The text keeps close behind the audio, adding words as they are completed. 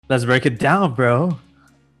Let's break it down, bro.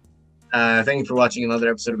 Thank you for watching another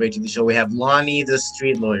episode of A to the Show. We have Lonnie, the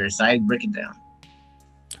street lawyer. Side, break it down.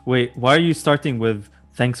 Wait, why are you starting with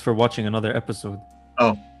thanks for watching another episode?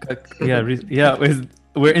 Oh,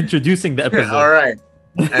 We're introducing the episode. all right.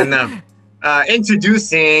 And now,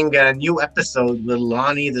 introducing a new episode with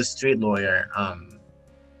Lonnie, the street lawyer.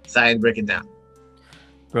 Side, break it down.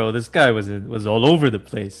 Bro, this guy was all over the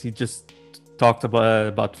place. He just talked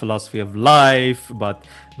about philosophy of life, about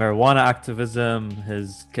marijuana activism,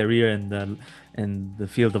 his career in the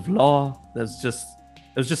field of law. It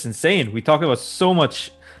was just insane. We talked about so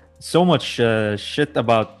much shit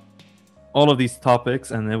about all of these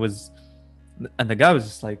topics, and the guy was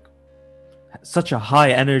just like such a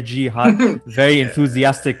high energy, very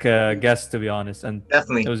enthusiastic guest, to be honest. And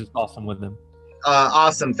Definitely. it was just awesome with him.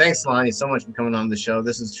 Awesome. Thanks, Lonnie, so much for coming on the show.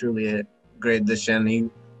 This is truly a great edition. He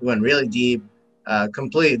went really deep,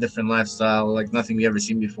 completely different lifestyle, like nothing we ever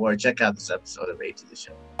seen before. Check out this episode of A to the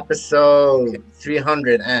Show. Episode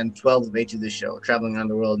 312 of A to the Show, traveling around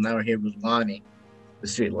the world. Now we're here with Lonnie, the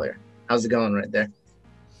street lawyer. How's it going right there?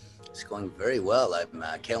 It's going very well.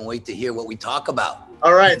 I can't wait to hear what we talk about.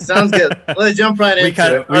 All right, sounds good. Let's jump right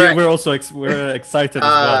into it. We're also we're excited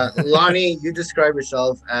as well. Lonnie, you describe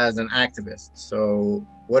yourself as an activist. So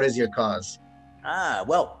what is your cause?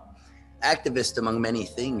 Well, activist among many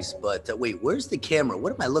things, but wait, where's the camera?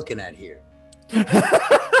 What am I looking at here?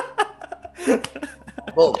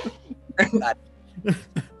 Oh,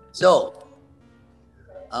 so,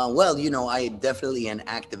 well, you know, I definitely an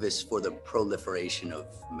activist for the proliferation of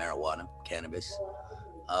marijuana, cannabis,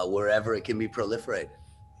 wherever it can be proliferated.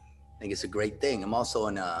 I think it's a great thing. I'm also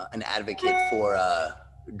an advocate for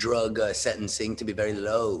drug sentencing to be very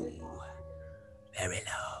low. Very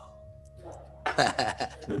low.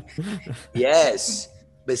 Yes.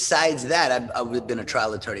 Besides that, I've been a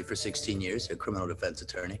trial attorney for 16 years, a criminal defense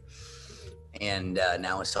attorney. And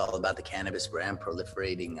now it's all about the cannabis brand,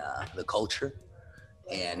 proliferating the culture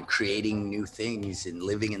and creating new things and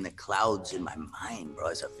living in the clouds in my mind, bro,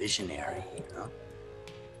 as a visionary, you know?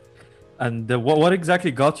 And what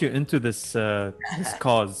exactly got you into this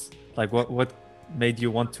cause? Like what made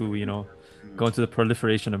you want to, go into the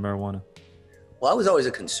proliferation of marijuana? Well, I was always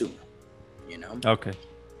a consumer, you know? Okay.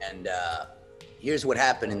 And here's what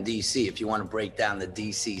happened in DC. If you want to break down the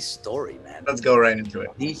DC story, man. Let's go right into it.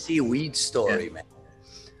 DC weed story, man.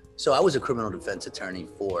 So I was a criminal defense attorney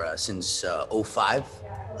for since 2005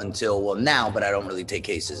 until, well, now, but I don't really take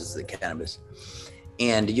cases as the cannabis.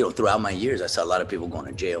 And, you know, throughout my years, I saw a lot of people going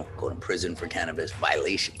to jail, going to prison for cannabis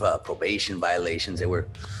probation violations. They were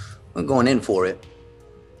going in for it.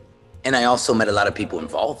 And I also met a lot of people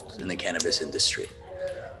involved in the cannabis industry.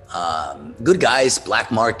 Good guys,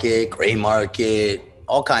 black market, gray market,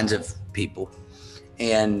 all kinds of people.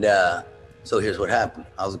 And so here's what happened.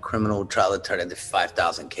 I was a criminal trial attorney. I did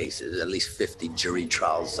 5,000 cases, at least 50 jury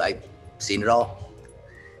trials. I've seen it all.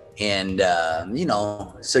 And, you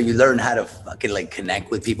know, so you learn how to fucking like connect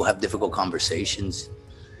with people, have difficult conversations.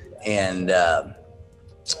 And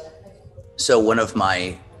so one of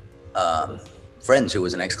my friends who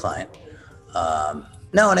was an ex-client,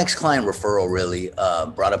 an ex-client referral really,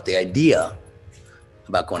 brought up the idea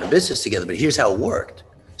about going to business together, but here's how it worked.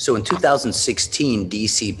 So in 2016,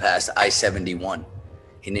 DC passed I-71,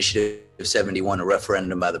 Initiative 71, a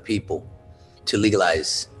referendum by the people to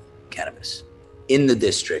legalize cannabis in the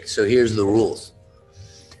district. So here's the rules.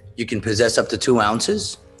 You can possess up to 2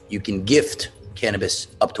 ounces. You can gift cannabis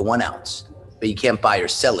up to 1 ounce, but you can't buy or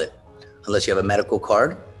sell it unless you have a medical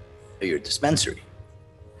card or your dispensary.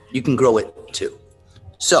 You can grow it too.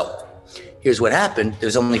 So here's what happened.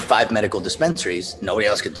 There's only 5 medical dispensaries. Nobody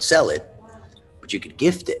else could sell it, but you could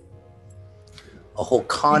gift it. A whole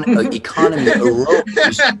economy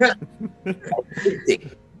arose.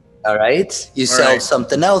 All right? You sell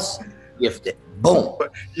something else, gift it. Boom.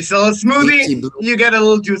 You sell a smoothie, you get a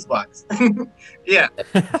little juice box. Yeah.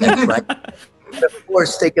 That's right. Of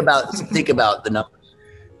course, think about the numbers.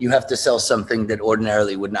 You have to sell something that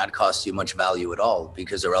ordinarily would not cost you much value at all,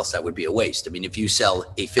 because or else that would be a waste. I mean, if you sell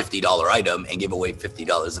a $50 item and give away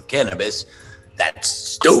 $50 of cannabis, that's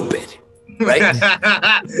stupid, right?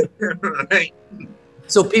 Right.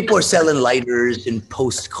 So people are selling lighters and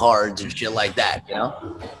postcards and shit like that, you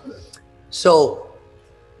know? So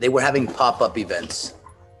they were having pop-up events,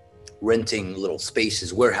 renting little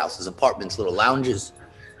spaces, warehouses, apartments, little lounges,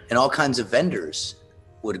 and all kinds of vendors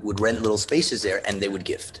would rent little spaces there, and they would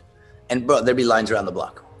gift. And bro, there'd be lines around the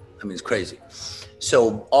block. I mean, it's crazy.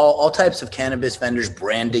 So all types of cannabis vendors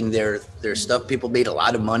branding their stuff. People made a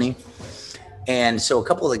lot of money. And so a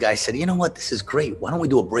couple of the guys said, you know what, this is great. Why don't we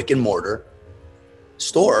do a brick and mortar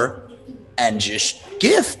store and just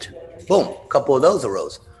gift. Boom, a couple of those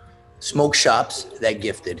arose. Smoke shops that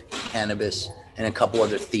gifted cannabis and a couple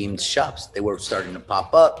other themed shops. They were starting to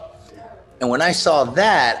pop up. And when I saw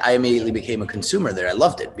that, I immediately became a consumer there. I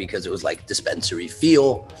loved it because it was like dispensary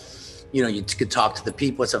feel. You know, you could talk to the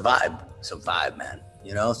people. It's a vibe. It's a vibe, man.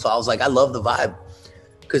 You know, so I was like, I love the vibe.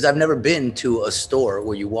 Because I've never been to a store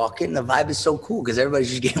where you walk in, the vibe is so cool because everybody's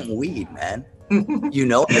just getting weed, man. You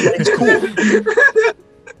know, it's cool.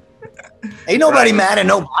 Ain't nobody mad at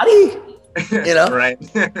nobody, you know? Right.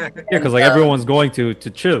 Yeah, because like everyone's going to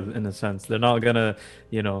chill in a sense. They're not gonna,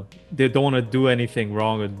 you know, they don't want to do anything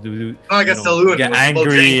wrong or do Like a saloon. get where people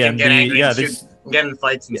angry drink and get be, angry yeah, and this, get in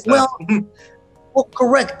fights and stuff. Well,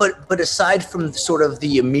 correct. But aside from sort of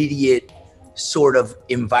the immediate sort of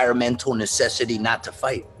environmental necessity not to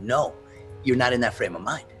fight, no, you're not in that frame of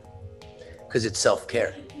mind because it's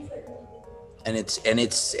self-care. And it's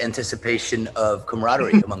anticipation of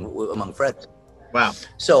camaraderie among friends. Wow.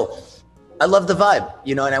 So I love the vibe,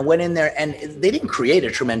 you know, and I went in there and they didn't create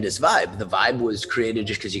a tremendous vibe. The vibe was created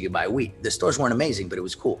just because you could buy weed. The stores weren't amazing, but it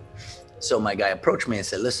was cool. So my guy approached me and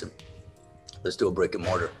said, listen, let's do a brick and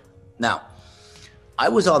mortar. Now, I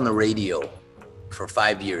was on the radio for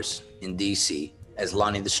 5 years in DC as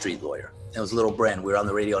Lonnie the Street Lawyer. It was a little brand. We were on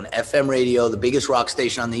the radio, on FM radio, the biggest rock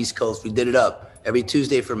station on the East Coast. We did it up every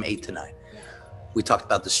Tuesday from 8 to 9. We talked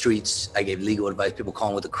about the streets. I gave legal advice. People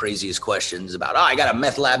calling with the craziest questions about, I got a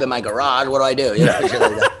meth lab in my garage. What do I do? You know, shit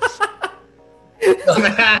like that.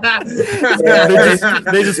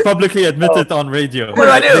 they just publicly admit it on radio. What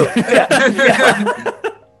do I do?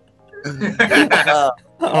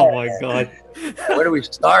 Oh my God. Where do we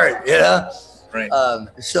start? You know? Right.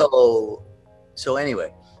 So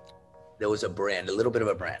anyway, there was a brand, a little bit of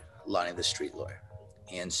a brand, Lonnie the Street Lawyer.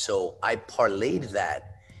 And so I parlayed that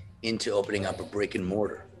into opening up a brick and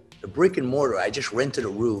mortar. The brick and mortar, I just rented a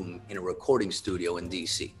room in a recording studio in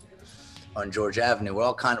DC on George Avenue where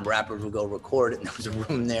all kind of rappers would go record it. And there was a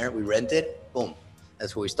room there, we rented, boom.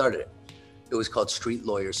 That's where we started it. It was called Street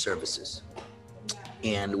Lawyer Services.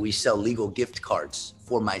 And we sell legal gift cards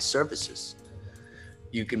for my services.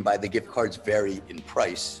 You can buy the gift cards vary in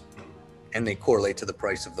price and they correlate to the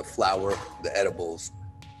price of the flower, the edibles,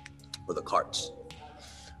 or the cards.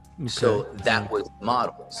 Okay. So that was the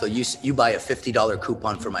model. So you buy a $50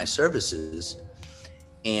 coupon for my services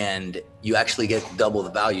and you actually get double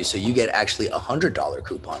the value. So you get actually a $100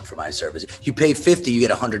 coupon for my services. You pay $50, you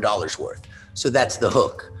get $100 worth. So that's the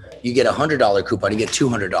hook. You get a $100 coupon, you get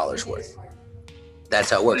 $200 worth.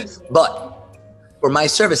 That's how it works. But for my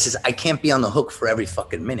services, I can't be on the hook for every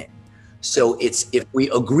fucking minute. So it's, if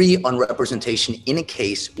we agree on representation in a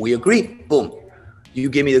case, we agree, boom. You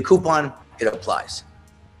give me the coupon, it applies.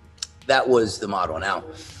 That was the model now.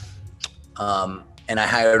 And I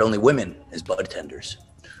hired only women as bud tenders.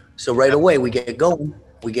 So right away we get going,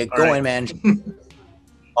 right. Man.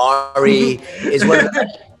 Ari is one of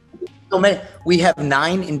the, so many. We have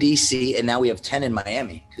 9 in DC and now we have 10 in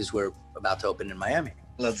Miami because we're about to open in Miami.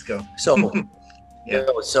 Let's go. So, yeah.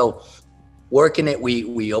 So working it,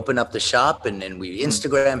 we open up the shop and then we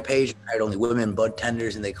Instagram page, hired only women bud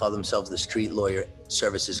tenders and they call themselves the Street Lawyer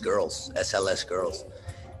Services Girls, SLS Girls.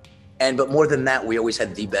 But more than that, we always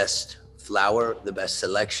had the best flower, the best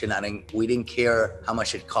selection. We didn't care how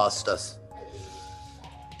much it cost us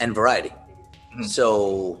and variety. Mm-hmm.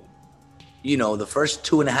 So, you know, the first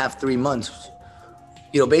 2.5, 3 months,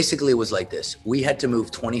 you know, basically it was like this. We had to move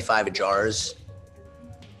 25 jars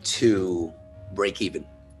to break even.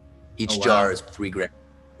 Each jar is $3,000.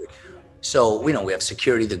 So, you know, we have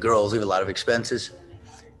security, the girls, we have a lot of expenses.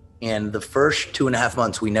 And the first 2.5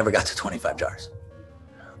 months, we never got to 25 jars.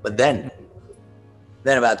 But then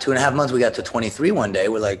about 2.5 months, we got to 23 one day.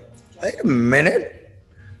 We're like, wait a minute.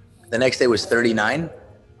 The next day was 39.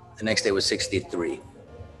 The next day was 63.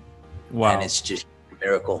 Wow. And it's just a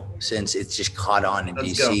miracle since it's just caught on in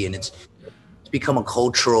DC and it's become a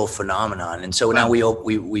cultural phenomenon. And so now we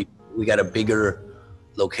got a bigger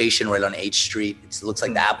location right on H Street. It looks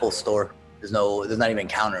like the Apple store. There's not even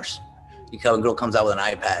counters. A girl comes out with an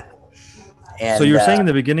iPad. And, so you're saying in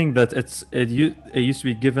the beginning that it used to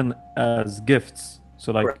be given as gifts.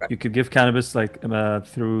 So like correct. You could give cannabis like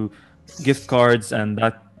through gift cards and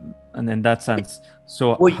in that sense.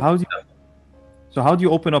 So how do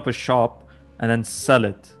you open up a shop and then sell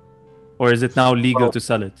it, or is it now legal to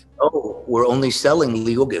sell it? Oh, we're only selling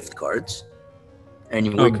legal gift cards,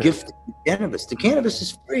 and we're gifting cannabis. The cannabis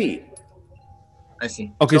is free. I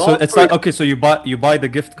see. Okay, so it's like so you buy the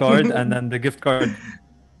gift card and then the gift card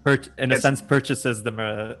in a sense purchases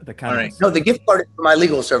the cannabis. No, the gift card is for my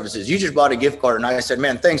legal services. You just bought a gift card, and I said,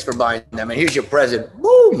 "Man, thanks for buying them, and here's your present."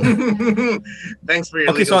 Boom. Thanks for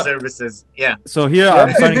your legal services. Yeah. So here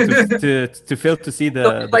I'm starting to fail to see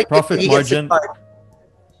the profit margin,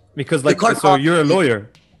 because so you're a lawyer.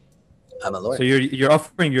 I'm a lawyer. So you're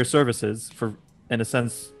offering your services for, in a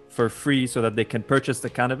sense, for free, so that they can purchase the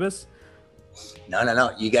cannabis.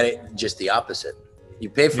 No. You got it just the opposite. You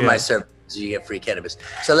pay for my services, you get free cannabis.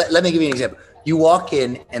 So let me give you an example. You walk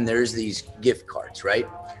in and there's these gift cards, right?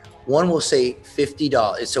 One will say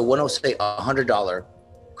 $50. So one will say $100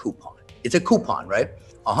 coupon. It's a coupon, right?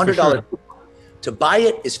 $100 coupon. To buy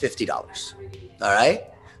it is $50. All right.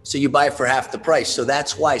 So you buy it for half the price. So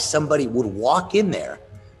that's why somebody would walk in there.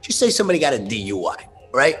 Just say somebody got a DUI,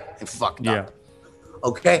 right? And fucked up.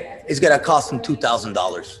 Okay. It's going to cost them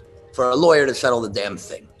 $2,000 for a lawyer to settle the damn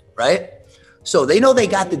thing, right? So they know they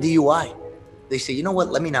got the DUI. They say, you know what?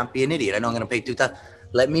 Let me not be an idiot. I know I'm going to pay $2,000.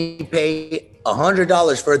 Let me pay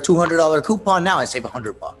 $100 for a $200 coupon. Now I save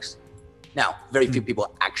 $100. Now, very few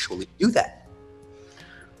people actually do that,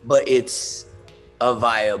 but it's a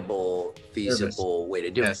viable, feasible way to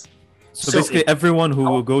do it. So basically, everyone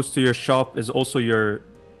who goes to your shop is also your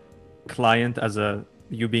client, as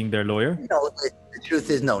you being their lawyer. No, the truth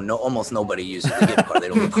is, no. Almost nobody uses the gift card. They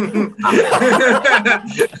don't.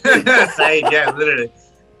 Yeah, literally.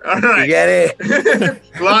 All right. You get it,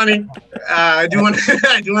 Lonnie. I do want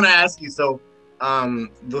to ask you. So,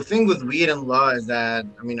 the thing with weed and law is that,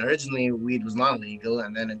 I mean, originally weed was not legal,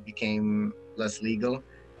 and then it became less legal,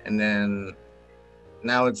 and then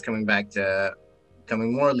now it's coming back to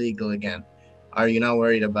becoming more legal again. Are you not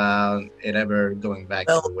worried about it ever going back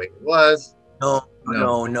to the way it was? No.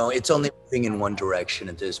 It's only moving in one direction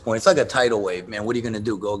at this point. It's like a tidal wave, man. What are you going to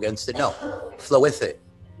do? Go against it? No. Flow with it.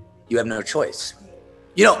 You have no choice.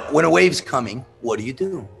 You know, when a wave's coming, what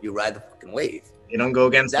do? You ride the fucking wave. You don't go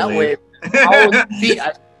against that the wave.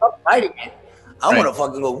 I stop riding it. I want to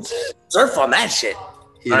fucking go surf on that shit.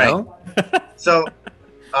 You know? So,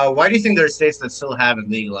 why do you think there are states that still haven't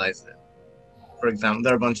legalized it? For example,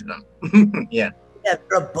 there are a bunch of them. Yeah, there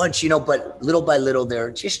are a bunch, but little by little,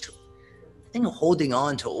 they're just, I think, holding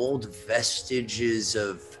on to old vestiges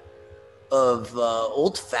of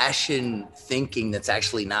old-fashioned thinking that's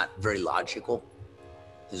actually not very logical,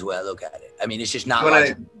 is the way I look at it. I mean, it's just not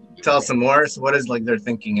logical. Tell us some more. So what is their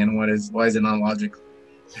thinking, and why is it not logical?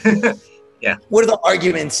 Yeah. What are the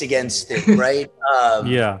arguments against it, right?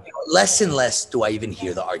 Less and less do I even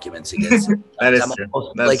hear the arguments against it. That is true.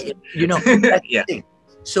 That's the thing.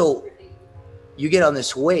 So you get on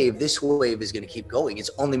this wave is going to keep going. It's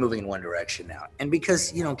only moving in one direction now. And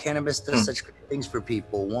because, cannabis does such great things for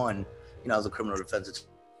people. One, I was a criminal defense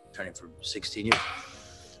attorney for 16 years.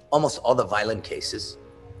 Almost all the violent cases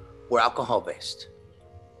were alcohol-based.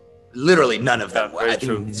 Literally none of them were. I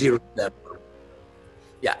think zero of them.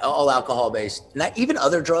 Yeah, all alcohol-based. Not even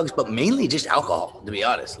other drugs, but mainly just alcohol, to be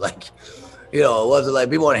honest. It wasn't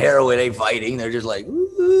like people on heroin ain't fighting. They're just like,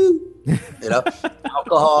 ooh,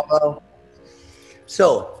 alcohol, bro.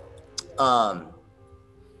 So, the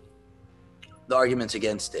arguments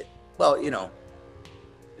against it. Well,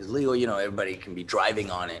 it's legal. Everybody can be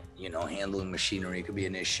driving on it. Handling machinery could be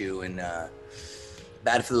an issue, and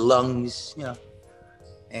bad for the lungs.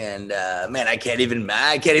 And man, I can't even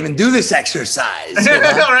do this exercise.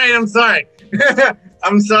 All right, I'm sorry.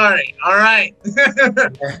 I'm sorry. All right.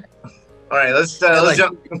 All right, let's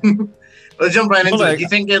jump. Let's jump right into it. Do you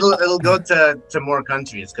think it'll go to more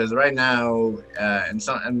countries? Because right now,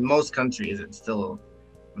 in most countries, it's still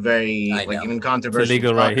very even controversial. It's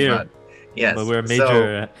illegal right here. Yes, but we're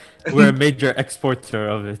a major exporter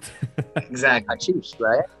of it. Exactly. Cheers,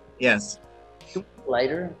 right? Yes.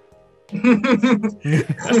 Lighter.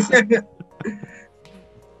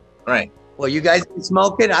 Right. Well, you guys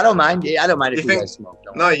smoke it. I don't mind. I don't mind if you guys smoke.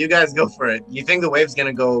 No, you guys go for it. You think the wave's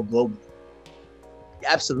gonna go global?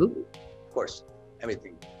 Absolutely. Of course.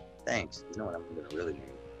 Everything. Thanks. You know what I'm gonna really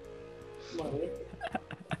need?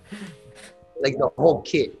 Like the whole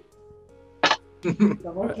kit.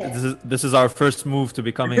 This is our first move to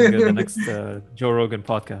becoming the next Joe Rogan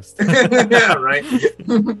podcast. Yeah, right.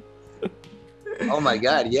 Oh my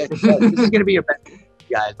God! Yes, this is gonna be your best,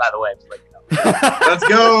 guys. By the way, let's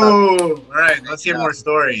go. All right, let's hear more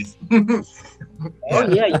stories. Oh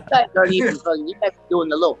yeah, you guys aren't even fucking. You guys are doing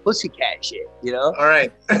the little pussycat shit, All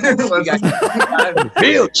right, you guys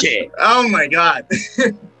real shit. Oh my God!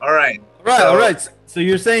 All right. All right. So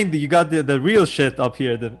you're saying that you got the real shit up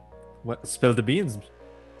here. Spill the beans.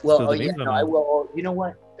 Well, I will. You know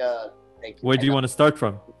what? Thank you. Where do you want to start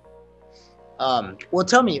from? Well,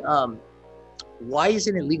 tell me. Why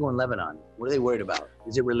isn't it legal in Lebanon? What are they worried about?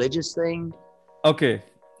 Is it a religious thing? Okay.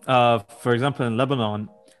 For example, in Lebanon,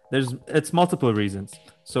 it's multiple reasons.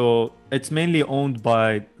 So it's mainly owned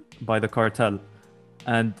by the cartel,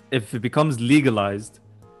 and if it becomes legalized,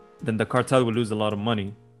 then the cartel will lose a lot of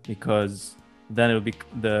money because then it'll be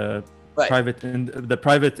the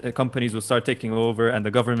private companies will start taking over, and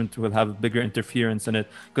the government will have bigger interference in it,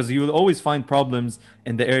 because you will always find problems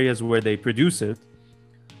in the areas where they produce it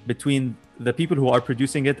between the people who are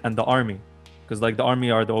producing it and the army, because like the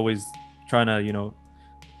army are always trying to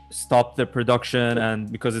stop the production,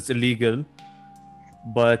 and because it's illegal,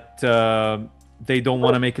 but they don't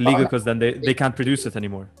want to make it legal because then they can't produce it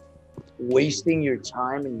anymore. Wasting your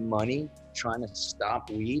time and money trying to stop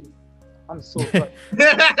weed. I'm so sorry.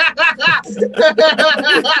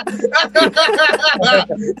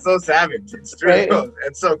 So savage. It's true. Right?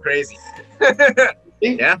 It's so crazy.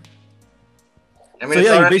 Yeah. I mean, so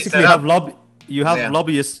yeah, you basically have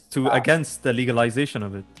lobbyists against the legalization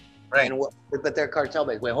of it. Right. But they're cartel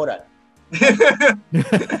based. Wait, hold on.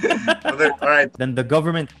 All right. Then the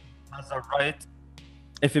government has a right.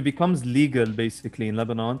 If it becomes legal, basically in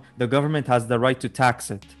Lebanon, the government has the right to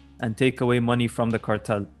tax it and take away money from the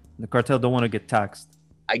cartel. The cartel don't want to get taxed.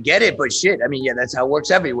 I get it, but shit. I mean, yeah, that's how it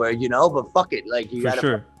works everywhere, But fuck it, like you gotta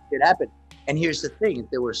make it happen. And here's the thing: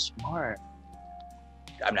 if they were smart,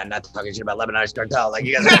 I'm not talking shit about Lebanon's cartel. Like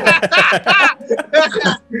you guys are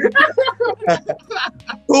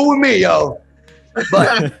cool with me, yo.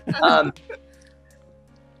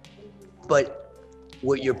 But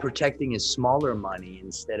what you're protecting is smaller money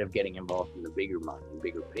instead of getting involved in the bigger money,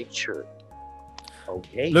 bigger picture.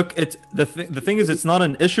 Okay. Look, the thing is, it's not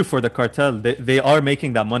an issue for the cartel. They are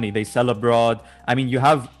making that money. They sell abroad. I mean,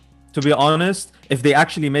 to be honest, if they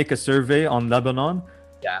actually make a survey on Lebanon,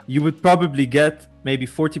 you would probably get maybe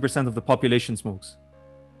 40% of the population smokes,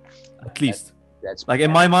 at least. That's like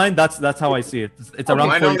in my mind, that's how I see it. It's around.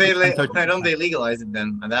 Why don't they legalize it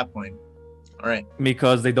then? At that point, all right.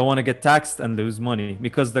 Because they don't want to get taxed and lose money.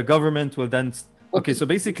 Because the government will then. Okay, so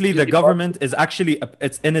basically, the government is actually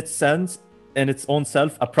it's in its own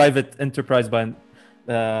self a private enterprise in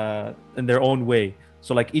their own way.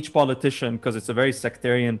 So like each politician, because it's a very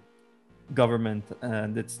sectarian government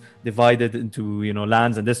and it's divided into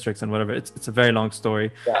lands and districts and whatever, it's a very long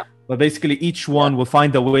story. But basically each one will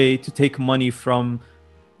find a way to take money from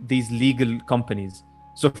these legal companies.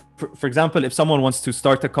 So for example, if someone wants to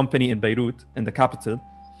start a company in Beirut, in the capital,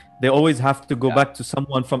 they always have to go back to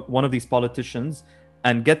someone from one of these politicians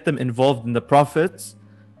and get them involved in the profits,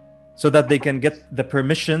 so that they can get the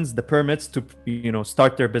permits to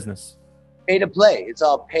start their business. Pay to play. It's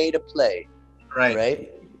all pay to play. Right.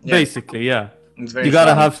 Yeah. Basically, yeah. You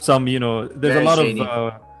gotta have some, there's very a lot shady.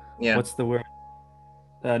 Of what's the word?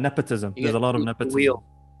 Nepotism. There's a lot of nepotism. Wheel.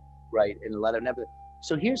 Right, and a lot of nepotism.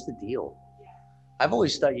 So here's the deal. I've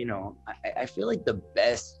always thought, I feel like the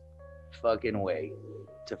best fucking way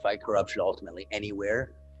to fight corruption ultimately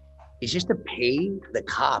anywhere is just to pay the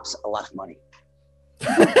cops a lot of money.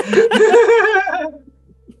 That's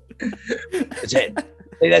it.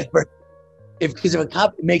 Because if a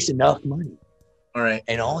cop makes enough money, all right,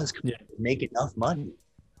 and all his companies make enough money,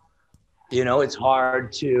 it's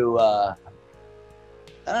hard to. I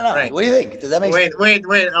don't know. Right. What do you think? Does that make sense? Wait.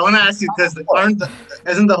 I want to ask you, because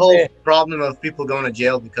isn't the whole problem of people going to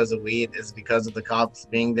jail because of weed is because of the cops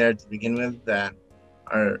being there to begin with that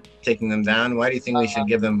are taking them down? Why do you think we should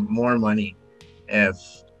give them more money if?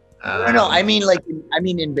 No, I mean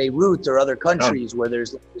in Beirut or other countries where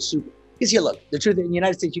there's like the super. Because here, look, the truth in the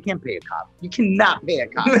United States, you can't pay a cop. You cannot pay a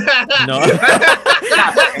cop. No.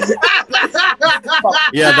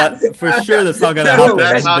 Yeah, that for sure. That's not gonna happen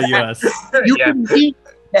in the US. You can be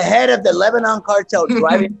the head of the Lebanon cartel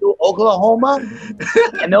driving through Oklahoma,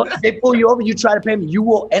 and they pull you over. You try to pay them, you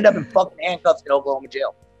will end up in fucking handcuffs in Oklahoma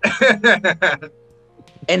jail.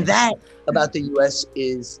 And that about the U.S.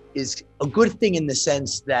 is a good thing in the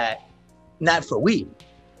sense that, not for weed,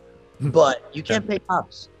 but you can't pay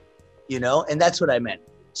cops, and that's what I meant.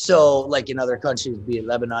 So like in other countries, be it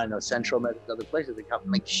Lebanon or Central America, other places, they come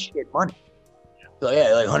like shit money. So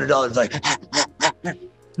yeah, like $100, like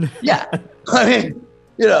yeah. I mean,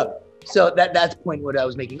 so that's the point what I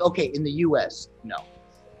was making. Okay, in the U.S., no.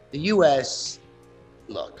 The U.S.,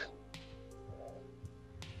 look,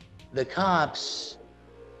 the cops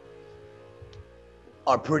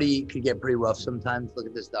could get pretty rough sometimes. Look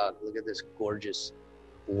at this dog. Look at this gorgeous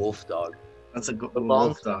wolf dog. That's a good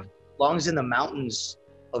wolf dog. Belongs in the mountains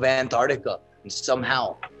of Antarctica, and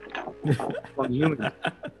somehow from humans.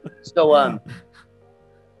 So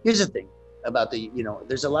here's the thing about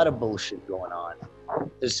there's a lot of bullshit going on.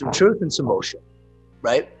 There's some truth and some bullshit.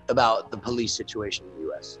 right, about the police situation in the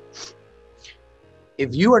U.S.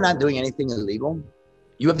 If you are not doing anything illegal,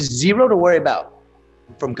 you have zero to worry about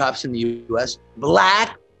from cops in the U.S.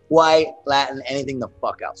 Black, white, Latin, anything the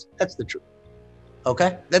fuck else. That's the truth.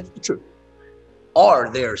 Okay? That's the truth. Are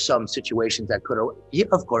there some situations that could have, yeah,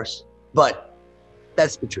 of course, but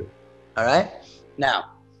that's the truth. All right?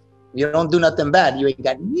 Now, you don't do nothing bad, you ain't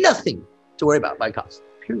got nothing to worry about by cops.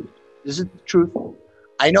 Period. This is the truth.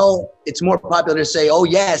 I know it's more popular to say, oh,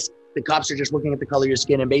 yes, the cops are just looking at the color of your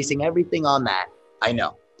skin and basing everything on that. I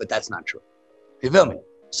know, but that's not true. You feel me?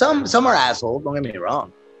 Some are assholes, don't get me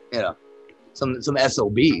wrong. You know, some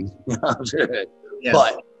SOBs, you know, Yes.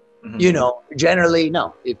 but Mhm. you know, generally,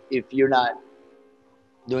 no. If you're not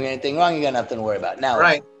doing anything wrong, you got nothing to worry about. Now,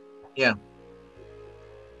 Right. Yeah.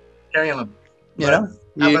 Carry on. you But-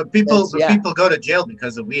 know, but people yeah. people go to jail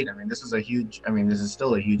because of weed. I mean, this is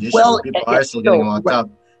still a huge issue. Well, People yeah, are still getting so, locked right. up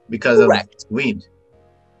because Correct. of weed.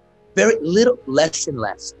 Very little, less and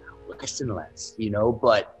less now, less and less, you know,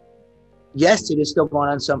 but yes, it is still going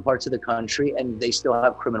on in some parts of the country and they still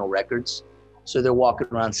have criminal records. So they're walking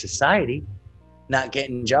around society, not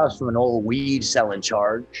getting jobs from an old weed selling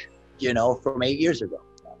charge, you know, from 8 years ago.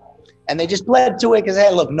 And they just bled to it because,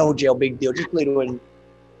 hey, look, no jail, big deal, just plead to it.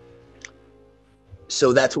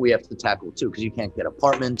 So that's what we have to tackle too, because you can't get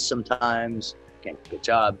apartments sometimes, can't get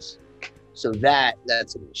jobs. So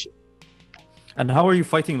that's an issue. And how are you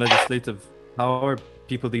fighting legislative? How are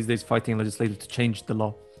people these days fighting legislative to change the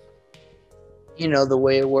law? You know, the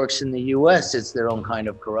way it works in the US, it's their own kind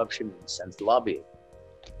of corruption in the sense of lobbying.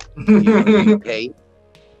 You pay.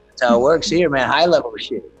 That's how it works here, man. High level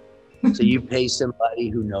shit. So you pay somebody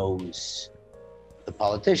who knows the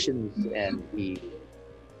politicians and he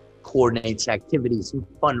coordinates activities and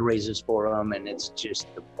fundraisers for them, and it's just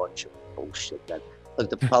a bunch of bullshit. That look,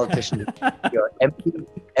 the politicians are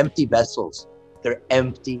empty vessels. They're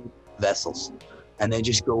empty vessels, and they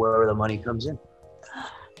just go wherever the money comes in.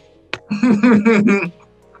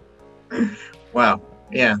 Wow.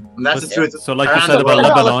 Yeah, and that's the But- truth. So like you Around said the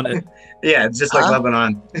about world. Lebanon, Yeah, it's just like Huh?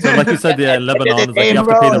 Lebanon. so like you said, yeah, Lebanon is like you have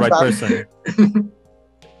to pay the right person.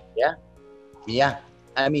 Yeah.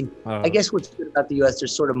 I mean, Uh, I guess what's good about the U.S.,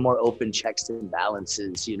 there's sort of more open checks and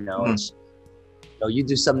balances, you know. Mhm. It's, you know, you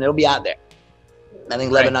do something, it'll be out there. I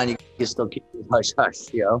think Right. Lebanon, you can still keep it hush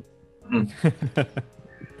hush, you know.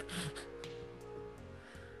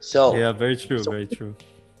 So, yeah, very true, So- very true.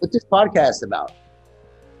 what's this podcast about?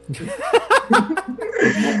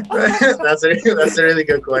 that's a really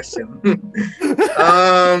good question.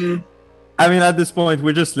 I mean, at this point,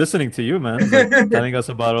 we're just listening to you, man, like, telling us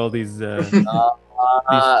about all these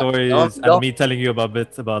stories, and don't- me telling you about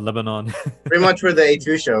bits about Lebanon. Pretty much we're the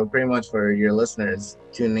A2 show. Pretty much for your listeners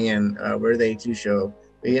tuning in, we're the A2 show.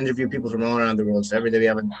 We interview people from all around the world. So every day we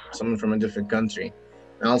have someone from a different country.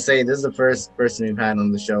 And I'll say this is the first person we've had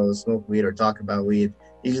on the show smoke weed or talk about weed.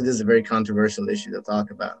 Usually this is a very controversial issue to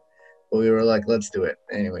talk about. But we were like, let's do it.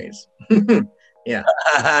 Anyways. Yeah.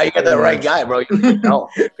 You got the right guy, bro. You know.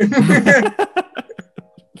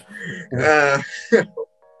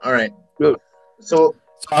 All right. Good. So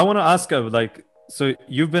So I want to ask, like, so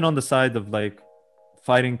you've been on the side of like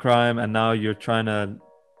fighting crime, and now you're trying to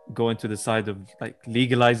go into the side of like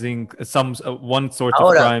legalizing some one sort of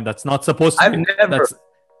Hold up. crime that's not supposed to I've be. never- That's,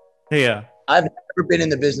 yeah. I've never been in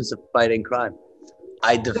the business of fighting crime.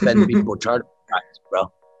 I defend people charged with crimes,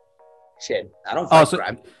 bro. Shit, I don't fight so-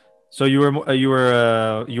 crime. So you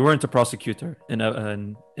weren't a prosecutor in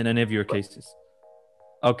any of your cases.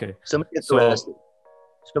 Okay. Somebody gets So- arrested.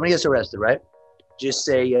 Somebody gets arrested, right? Just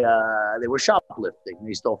say they were shoplifting.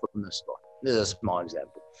 They stole from the store. This is a small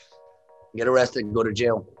example. Get arrested, go to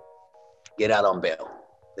jail, get out on bail.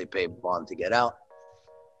 They pay bond to get out.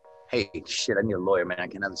 Hey, shit, I need a lawyer, man. I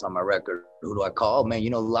can't have this on my record. Who do I call? Man, you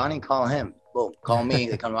know Lonnie? Call him. Boom, call me.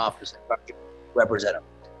 They come to my office, represent him.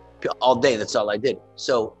 All day, that's all I did.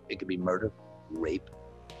 So it could be murder, rape,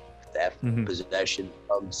 theft, Mhm. possession,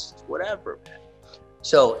 drugs, whatever, man.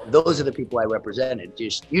 So those are the people I represented.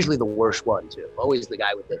 Just usually the worst one too. Always the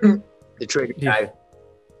guy with the trigger Yeah. guy.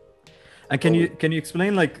 And can you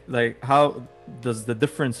explain like how does the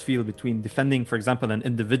difference feel between defending, for example, an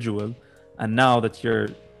individual, and now that you're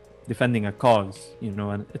defending a cause, you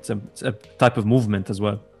know, and it's a type of movement as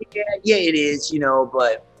well. Yeah, it is, you know,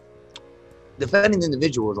 but defending the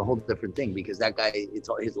individual is a whole different thing because that guy, it's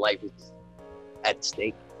all, his life is at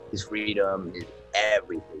stake, his freedom, his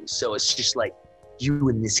everything. So it's just like you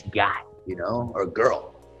and this guy, you know, or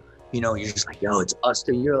girl, you know, you're just like, yo, it's us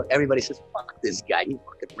two. Everybody says, fuck this guy. He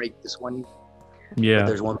fucking raped this one. Yeah.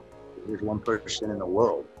 There's one person in the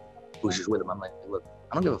world who's just with him. I'm like, look,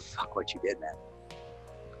 I don't give a fuck what you did, man.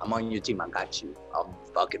 I'm on your team. I got you. I'll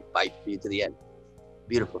fucking fight for you to the end.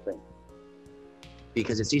 Beautiful thing.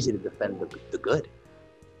 Because it's easy to defend the good.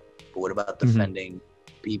 But what about defending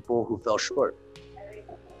people who fell short?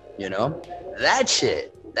 You know? That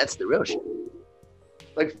shit, that's the real shit.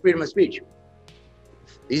 Like freedom of speech.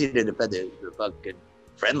 Easy to defend the fucking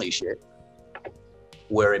friendly shit.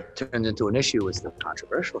 Where it turns into an issue is the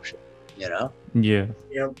controversial shit, you know? Yeah.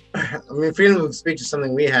 I mean, freedom of speech is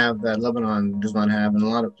something we have that Lebanon does not have, and a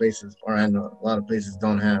lot of places, or I know a lot of places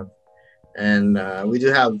don't have. And we do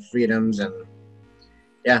have freedoms, and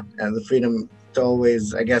the freedom to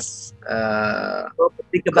always, I guess. Well,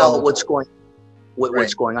 think about what's going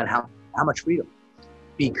on. How much freedom?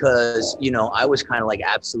 Because I was kind of like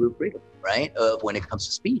absolute freedom, right? When it comes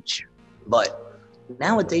to speech, but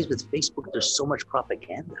nowadays with Facebook, there's so much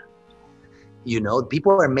propaganda.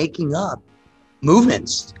 People are making up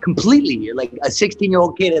movements completely. You're like a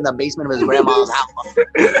 16-year-old kid in the basement of his grandma's house,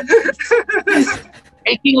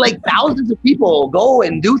 making like thousands of people go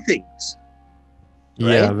and do things.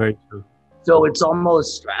 Right? Yeah, very true. So it's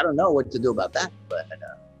almost, I don't know what to do about that. But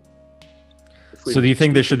so do you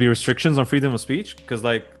think there should be restrictions on freedom of speech? Because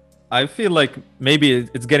I feel like maybe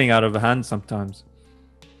it's getting out of hand sometimes.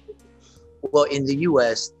 Well, in the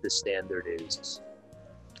U.S., the standard is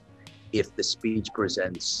if the speech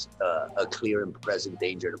presents a clear and present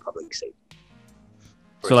danger to public safety.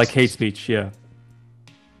 So like hate speech, yeah.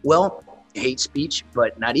 Well, hate speech,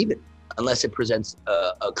 but not even, unless it presents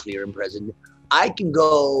a clear and present. I can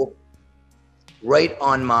go right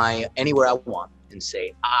on anywhere I want and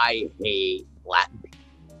say, I hate Latin people,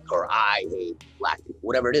 or I hate black people,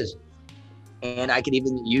 whatever it is. And I can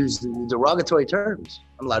even use derogatory terms.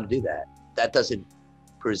 I'm allowed to do that. That doesn't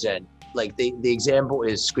present, like the example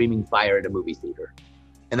is screaming fire at a movie theater.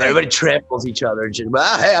 And then everybody tramples each other and shit.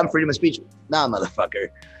 Well, hey, I'm freedom of speech. Nah, motherfucker.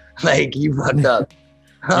 Like, you fucked up.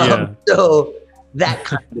 So that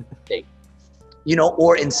kind of thing.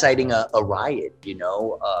 Or inciting a riot,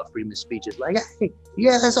 freedom of speech is like, hey,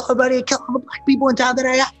 let's everybody kill all the black people in town that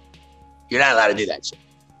I got. You're not allowed to do that shit.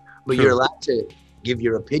 But you're allowed to give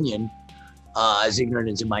your opinion, as ignorant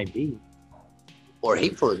as it might be, or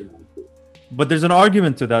hateful as it might be. But there's an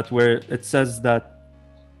argument to that where it says that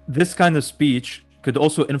this kind of speech could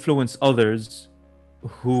also influence others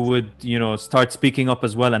who would, start speaking up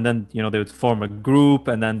as well. And then, they would form a group,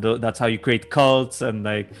 and then that's how you create cults and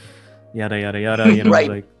yada, yada, yada,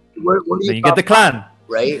 right. Where then you get the clan.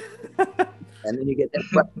 Right? And then you get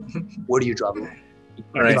that. Where do you draw the line?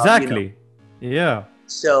 Exactly. Yeah.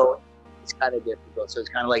 So it's kind of difficult. So it's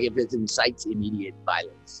kind of like if it incites immediate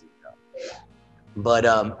violence. But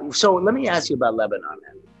so let me ask you about Lebanon,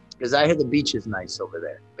 man, because I hear the beach is nice over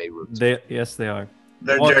there, Beirut. Yes, they are.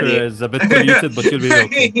 They're Water dirty. is a bit polluted, but you'll be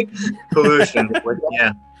okay. Pollution.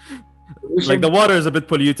 Yeah. Like the water is a bit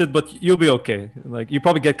polluted, but you'll be okay. Like you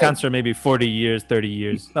probably get cancer maybe 40 years, 30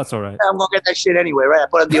 years. That's all right. I'm gonna get that shit anyway, right? I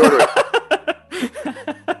put on deodorant.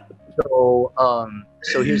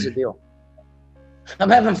 So here's the deal. I'm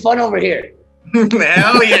having fun over here.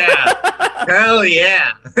 Hell yeah. Hell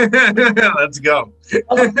yeah. Let's go.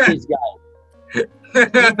 These guys.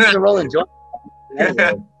 They're rolling joints.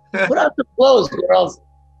 Put out the clothes, girls.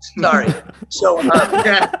 Sorry. So,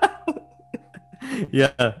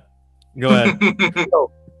 yeah. Go ahead.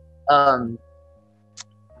 So,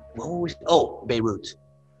 what was? Oh, Beirut.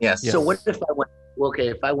 Yes. So what if I went? Okay,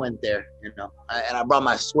 if I went there, and I brought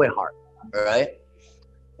my sweetheart. All right.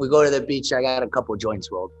 We go to the beach. I got a couple joints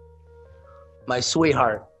rolled. My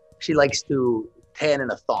sweetheart, she likes to tan in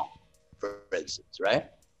a thong, for instance, right?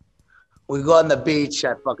 We go on the beach.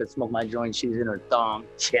 I fucking smoke my joint. She's in her thong,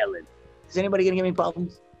 chilling. Is anybody gonna give me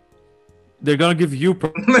problems? They're gonna give you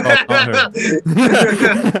problems on her.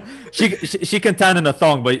 she can tan in a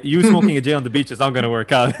thong, but you smoking a J on the beach is not gonna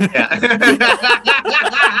work out. Yeah.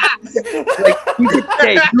 Like, you can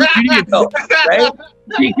stay. You need to go, right?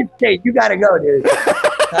 She can stay. You gotta go, dude.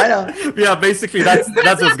 I know. Yeah, basically that's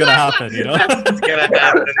what's gonna happen, It's gonna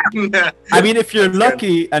happen. I mean, if you're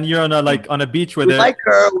lucky and you're on a beach where We like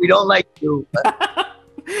her. We don't like you.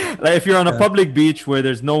 like if you're on a public beach where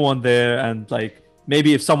there's no one there, and like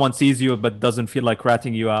maybe if someone sees you but doesn't feel like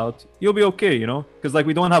ratting you out, you'll be okay, because like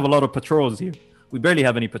we don't have a lot of patrols here. We barely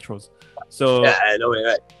have any patrols. So Yeah, I know,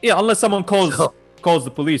 right? yeah, unless someone calls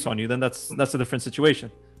the police on you, then that's a different situation.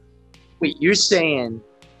 Wait, you're saying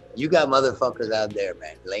you got motherfuckers out there,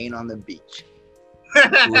 man, laying on the beach who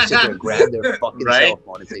will sit there and grab their fucking Right? cell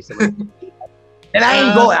phone and say something. And I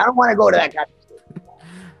ain't going. I don't want to go to that kind of shit.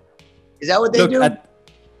 Is that what they do?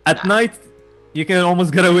 At night, you can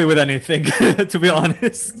almost get away with anything, to be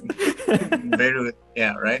honest.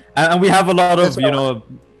 Yeah, right? And we have a lot of,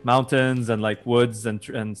 mountains and like woods and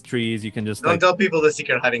trees. You can just Don't like. tell people the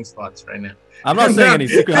secret hiding spots right now. I'm not saying any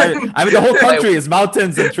secret. I mean, the whole country is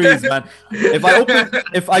mountains and trees, man.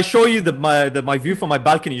 If I show you my view from my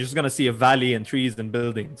balcony, you're just gonna see a valley and trees and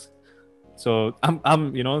buildings. So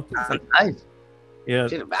I'm you know, it's like, Nice. yeah,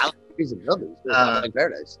 See the valley, trees and buildings. It's like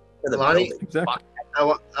paradise. The Lonnie, buildings. exactly.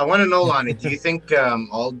 Fuck. I want to know, Lonnie, do you think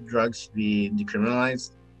all drugs should be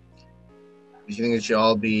decriminalized? Do you think it should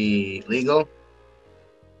all be legal?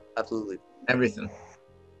 Absolutely. Everything.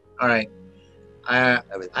 All right.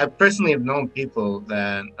 I personally have known people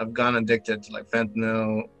that have gone addicted to like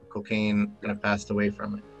fentanyl, cocaine, and have passed away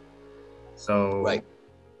from it. So Right.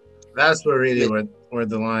 that's where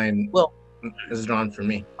the line Well, is drawn for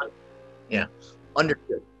me.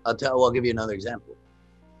 understood. I'll give you another example.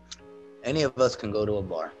 Any of us can go to a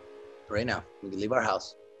bar right now. We can leave our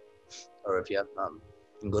house, or if you have,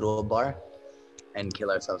 we can go to a bar and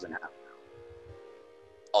kill ourselves in half.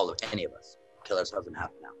 Any of us kill ourselves in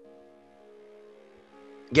half now.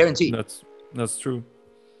 Guaranteed. That's true.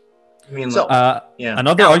 I mean, So, like, yeah.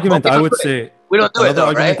 Another Now, argument okay, I would but- say. We don't do it Another though,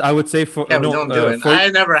 argument right? I would say for Yeah, we no, don't do it. for- I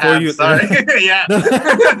never for have. you- Sorry. Yeah.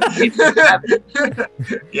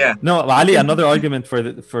 Yeah. No, Ali, another argument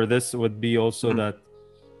for this would be also that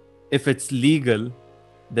if it's legal,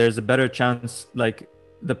 there's a better chance like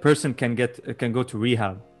the person can go to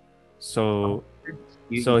rehab. So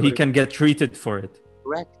he can get treated for it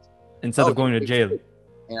Correct. instead of going to it's jail. good.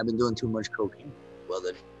 And I've been doing too much cocaine. Well,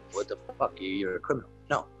 then, what the fuck? You're a criminal.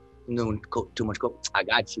 No, I'm doing too much coke. I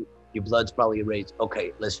got you. Your blood's probably raised.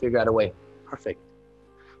 Okay, let's figure out a way. Perfect.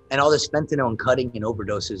 And all this fentanyl and cutting and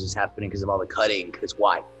overdoses is happening because of all the cutting. Because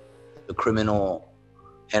why? The criminal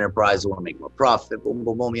enterprise want to make more profit. Boom,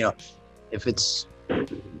 boom, boom. You know, if it's,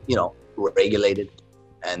 you know, regulated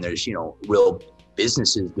and there's, you know, real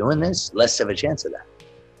businesses doing this, less of a chance of that.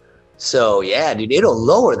 So yeah, dude, it'll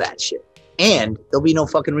lower that shit. And there'll be no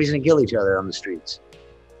fucking reason to kill each other on the streets.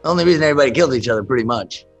 The only reason everybody kills each other pretty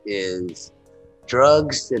much is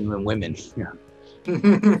drugs and women. Yeah.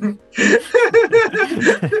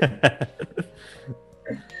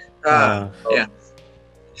 Yeah,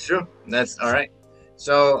 sure. That's all right.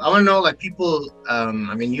 So I want to know, like, people. I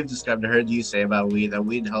mean, you've described. I heard you say about weed that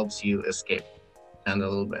weed helps you escape, and a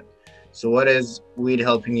little bit. So, what is weed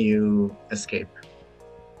helping you escape?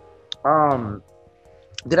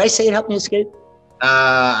 Did I say it helped me escape?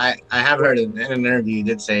 I have heard in an interview you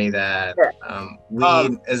did say that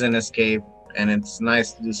weed is an escape, and it's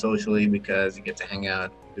nice to do socially because you get to hang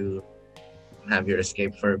out, have your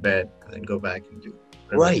escape for a bit, and then go back and do.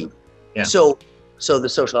 Right. Yeah. So the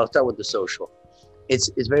social. I'll start with the social. It's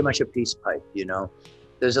very much a peace pipe, you know.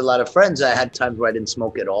 There's a lot of friends. I had times where I didn't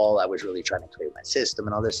smoke at all. I was really trying to clear my system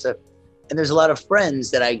and all this stuff. And there's a lot of friends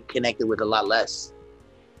that I connected with a lot less.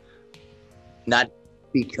 Not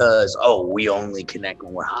because, we only connect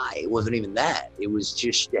when we're high. It wasn't even that. It was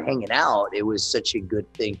just hanging out. It was such a good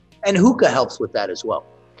thing. And hookah helps with that as well.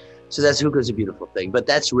 So hookah's a beautiful thing. But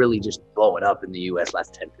that's really just blowing up in the US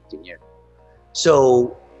last 10, 15 years.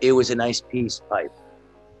 So it was a nice peace pipe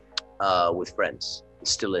with friends. It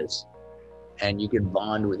still is. And you can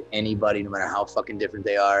bond with anybody, no matter how fucking different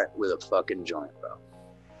they are, with a fucking joint, bro.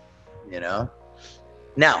 You know?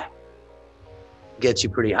 Now, gets you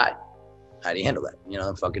pretty high. How do you handle that? You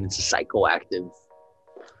know, fucking it's a psychoactive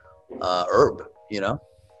herb, you know?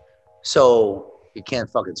 So you can't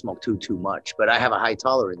fucking smoke too much. But I have a high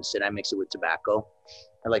tolerance and I mix it with tobacco.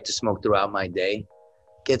 I like to smoke throughout my day.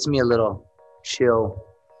 Gets me a little chill.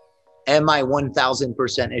 Am I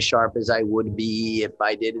 1000% as sharp as I would be if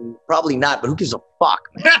I didn't? Probably not, but who gives a fuck,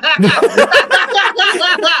 man?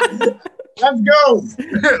 Let's go.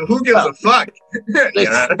 Who gives a fuck?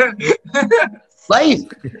 Life,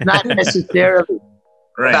 not necessarily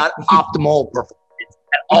Right. about optimal performance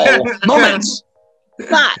at all moments.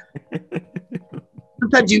 It's not.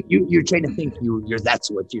 Sometimes you're trained to think you're that's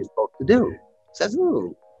what you're supposed to do. So that's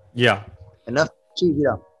Yeah. enough, you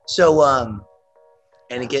know. So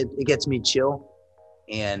and it gets me chill,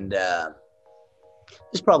 and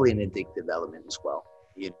there's probably an addictive element as well.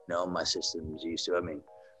 You know, my system's used to. I mean,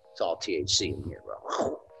 it's all THC in here,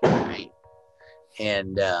 bro. Right.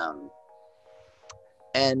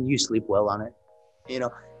 And you sleep well on it. You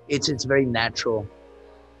know, it's very natural.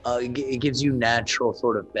 It gives you natural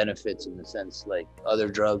sort of benefits in the sense like other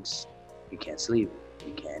drugs, you can't sleep,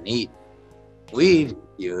 you can't eat. Weed,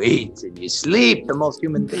 you eat and you sleep. The most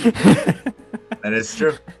human thing. That is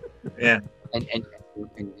true. Yeah. And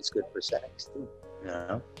it's good for sex too. You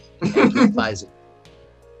know, amplifies it.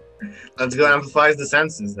 Let's go. Amplifies the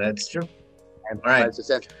senses. That's true. Amplifies the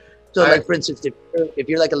sense. So, for instance, if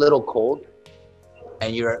you're like a little cold,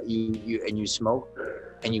 and you smoke,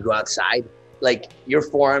 and you go outside, like your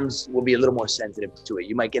forearms will be a little more sensitive to it.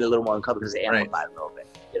 You might get a little more uncomfortable because they amplify a little bit,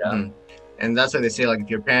 you know? Mhm. And that's why they say, like, if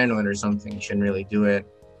you're paranoid or something, you shouldn't really do it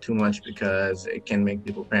too much because it can make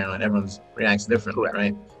people paranoid. Everyone's reacts differently, Correct.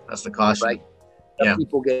 right? That's the caution. Right. Some Yeah.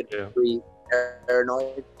 people get Yeah. really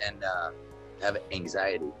paranoid and have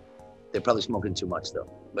anxiety. They're probably smoking too much though.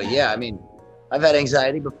 But yeah, I mean, I've had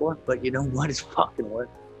anxiety before, but you know what? It's fucking worth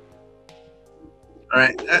it. All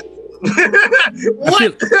right. I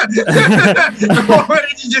What? What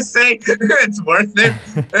did you just say? It's worth it,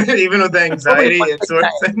 even with the anxiety. It's worth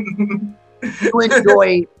it. You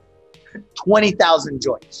enjoy 20,000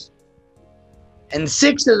 joints, and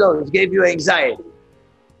 6 of those gave you anxiety.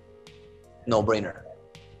 No brainer.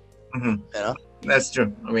 Mhm. You know? That's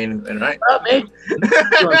true. I mean, right? What up, mate?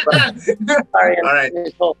 Sorry, All right.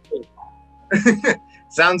 this whole thing.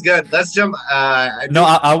 Sounds good. Let's jump. No,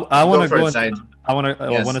 I want to for go. it, Said. I want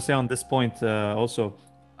Yes. to say on this point also.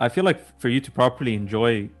 I feel like for you to properly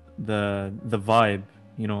enjoy the vibe,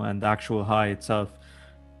 you know, and the actual high itself,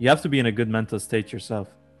 you have to be in a good mental state yourself.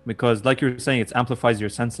 Because, like you were saying, it amplifies your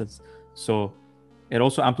senses. So it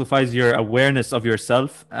also amplifies your awareness of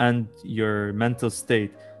yourself and your mental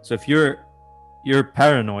state. So if you're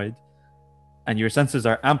paranoid and your senses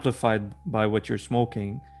are amplified by what you're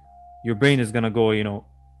smoking, your brain is gonna go, you know,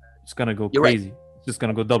 it's gonna go You're right. crazy. It's just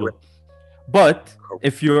gonna go double. But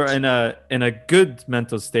if you're in a good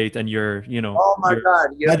mental state and you're, you know, Oh my you're God.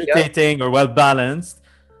 meditating or well balanced,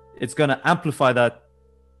 it's gonna amplify that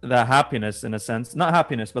happiness in a sense. Not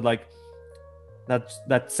happiness, but like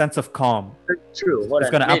that sense of calm. True. What It's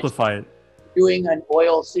gonna Mitch, amplify it. doing an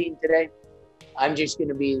oil scene today. I'm just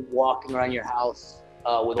gonna be walking around your house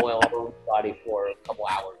with oil all over my body for a couple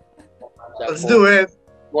hours. Let's do it.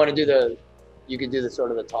 You want to do you could do the sort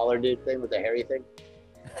of the taller dude thing with the hairy thing.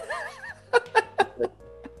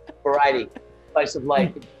 Variety, slice of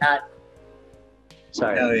life. Not.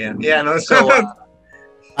 Sorry. Hell yeah. Yeah. No. So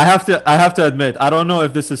I have to admit, I don't know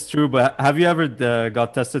if this is true, but have you ever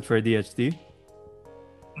got tested for ADHD?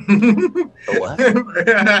 what?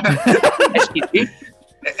 STD?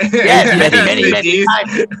 Yes, many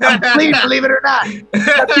times. Please believe it or not.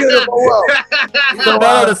 It's a beautiful world. So,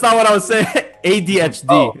 No, that's not what I was saying.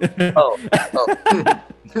 ADHD. Oh.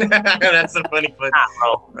 That's a funny one. Nah,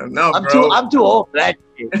 bro. No, I'm bro. too old for that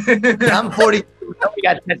shit. I'm 42. Nobody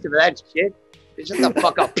got tested for that shit. Shut the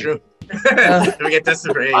fuck up. True. We get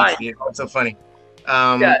tested for Fine. AIDS. That's so funny.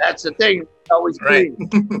 Yeah, that's the thing. Always Right.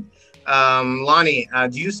 clean. Lonnie,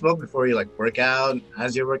 do you smoke before you like work out?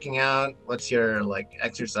 As you're working out, what's your like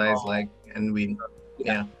exercise like? And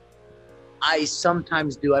yeah. I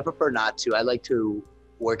sometimes do. I prefer not to. I like to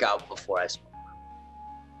work out before I smoke.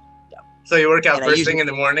 So you work out And I first usually- thing in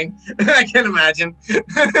the morning? I can imagine.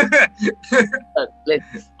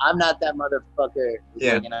 Listen, I'm not that motherfucker who's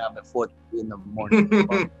Yeah. waking up at 4:30 in the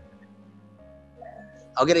morning.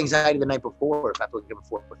 I'll get anxiety the night before if I wake up at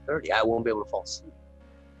 4:30. I won't be able to fall asleep.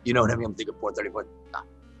 You know what I mean? I'm thinking 4:30. Nah.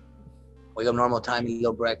 Wake up normal time, eat a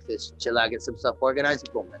little breakfast, chill out, get some stuff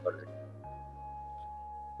organized, boom, then go to bed.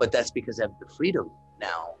 But that's because I have the freedom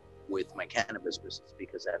now with my cannabis business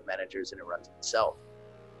because I have managers and it runs itself.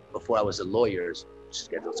 Before I was a lawyer,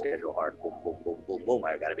 schedule hard, boom, boom, boom, boom, boom.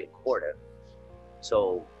 I got to be in court.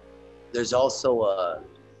 So there's also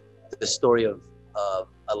the story of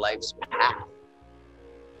a life's path.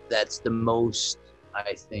 That's the most,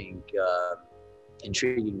 I think,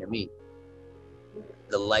 intriguing to me.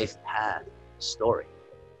 The life path story.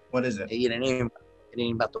 What is it? It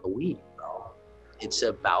ain't about the weed, bro. It's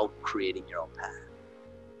about creating your own path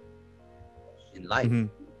in life. Mhm.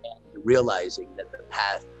 And realizing that the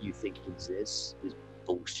path you think exists is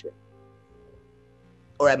bullshit.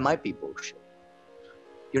 Or it might be bullshit.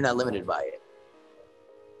 You're not limited by it.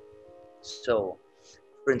 So,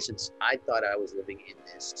 for instance, I thought I was living in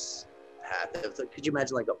this path. Could you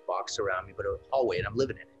imagine like a box around me, but a hallway, and I'm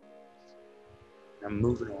living in it. And I'm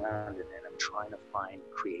moving around in it. I'm trying to find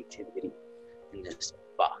creativity in this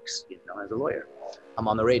box, you know, as a lawyer. I'm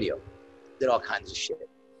on the radio, did all kinds of shit.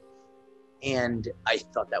 And I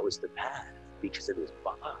thought that was the path because of this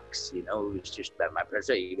box, you know, it was just that my parents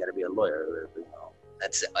say, you got to be a lawyer. You know,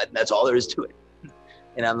 that's all there is to it.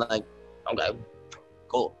 And I'm like, okay,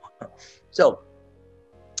 cool. So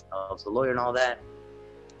I was a lawyer and all that.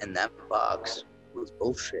 And that box was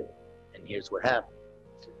bullshit. And here's what happened.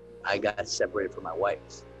 I got separated from my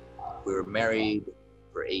wife. We were married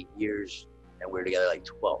for 8 years and we were together like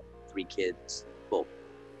 12, 3 kids, boom.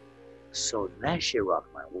 So that shit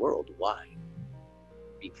rocked my world. Why?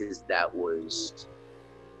 Because that was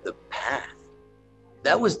the path.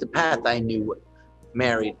 That was the path I knew.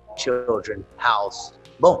 Married, children, house,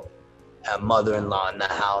 boom. a mother-in-law in the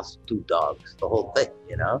house, 2 dogs, the whole thing,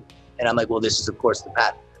 you know? And I'm like, well, this is of course the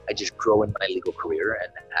path. I just grow in my legal career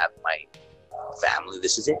and have my family.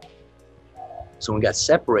 This is it. So when we got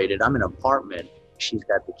separated, I'm in an apartment. She's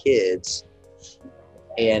got the kids.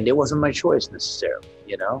 And it wasn't my choice necessarily,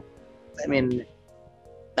 you know? I mean,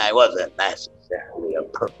 I wasn't necessarily a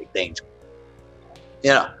perfect angel,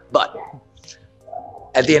 you know? But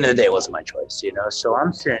at the end of the day, it wasn't my choice, you know? So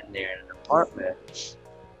I'm sitting there in an apartment,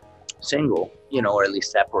 single, you know, or at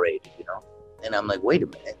least separated, you know? And I'm like, wait a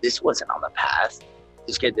minute, this wasn't on the path.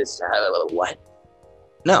 Just get this, what?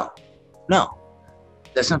 No,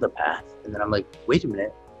 that's not the path. And then I'm like, wait a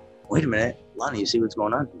minute, Lonnie, you see what's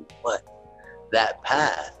going on? What? That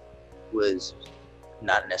path was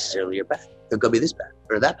not necessarily your path. It could be this path,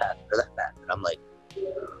 or that path, or that path. And I'm like,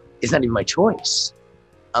 it's not even my choice.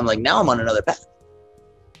 I'm like, now I'm on another path.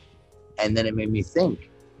 And then it made me think.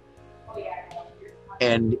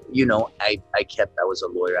 And, you know, I was a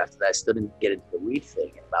lawyer after that. I still didn't get into the weed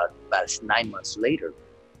thing. And about 9 months later,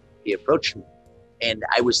 he approached me. And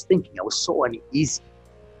I was thinking, I was so uneasy.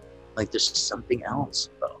 Like, there's something else,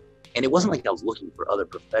 bro. And it wasn't like I was looking for other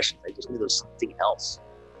professions. I just knew there was something else.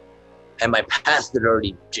 And my path had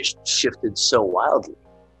already just shifted so wildly.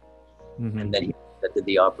 Mm-hmm. And then he presented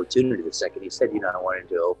the opportunity the second he said, you know, I wanted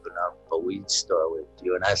to open up a weed store with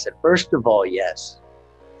you. And I said, first of all, yes.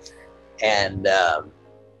 And that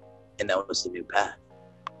was the new path.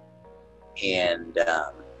 And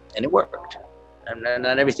it worked. And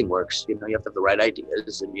not everything works. You know, you have to have the right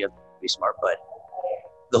ideas and you have to be smart. But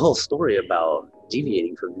the whole story about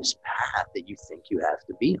deviating from this path that you think you have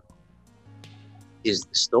to be on is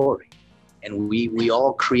the story. And we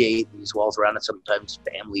all create these walls around it. Sometimes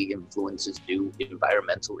family influences do,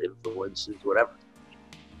 environmental influences, whatever.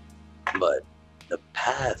 But the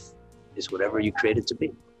path is whatever you create it to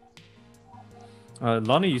be.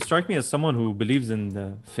 Lonnie, you strike me as someone who believes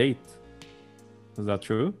in fate. Is that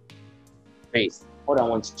true? Faith. Hold on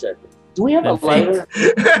one second. Do we have a lighter?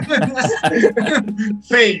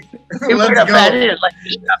 Faith. Let's go.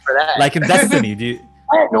 For that. Like in Destiny, do you? Am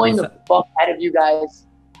I annoying the fuck out of you guys?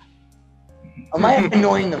 Am I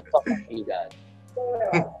annoying the fuck out of you guys?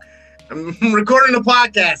 I'm recording a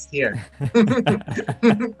podcast here.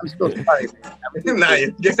 I'm still sorry, man. No,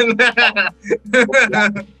 you're good.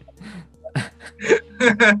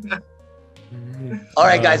 All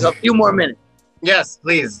right, guys, a few more minutes. Yes,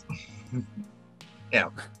 please. Yeah,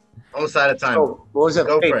 almost out of time. So, what was it?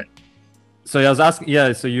 Go for it. So I was asking,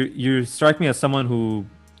 yeah. So you strike me as someone who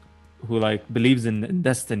like believes in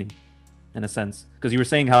destiny, in a sense, because you were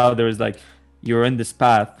saying how there was like you're in this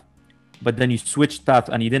path, but then you switched path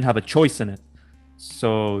and you didn't have a choice in it.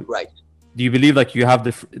 So right. Do you believe like you have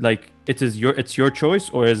like it's your choice,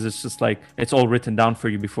 or is this just like it's all written down for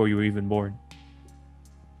you before you were even born?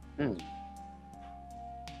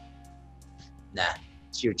 Nah,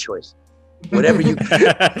 it's your choice. Whatever you,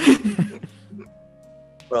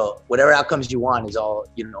 bro. Whatever outcomes you want is all,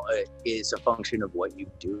 you know. Is a function of what you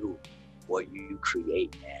do, what you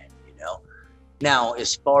create, man. You know. Now,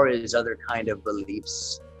 as far as other kind of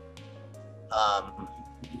beliefs, I'm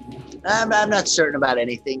not certain about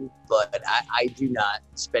anything, but I do not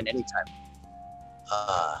spend any time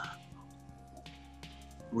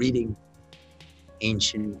reading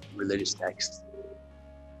ancient religious texts.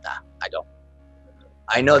 Nah, I don't.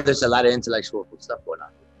 I know there's a lot of intellectual stuff going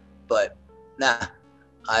on, but nah,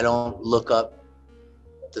 I don't look up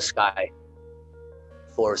the sky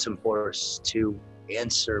for some force to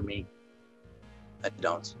answer me. I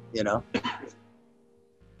don't, you know?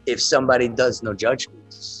 If somebody does, no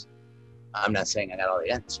judgments. I'm not saying I got all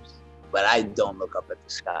the answers, but I don't look up at the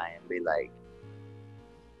sky and be like,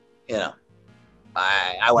 you know,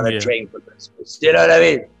 I want to train for Christmas. You know what I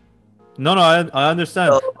mean? No, I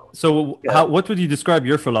understand. So what would you describe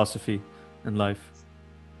your philosophy in life?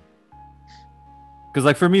 Because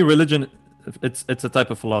like for me, religion, it's a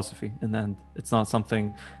type of philosophy in the end. It's not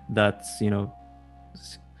something that's, you know...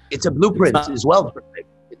 It's a blueprint as well.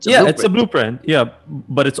 It's a blueprint. Yeah,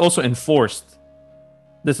 but it's also enforced.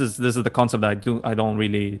 This is the concept that I don't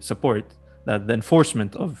really support, that the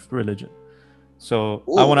enforcement of religion. So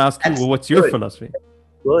I want to ask you, what's your philosophy?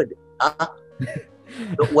 Good.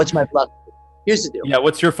 What's my philosophy? Here's the deal. Yeah,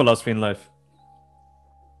 what's your philosophy in life?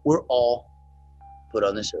 We're all put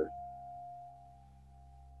on this earth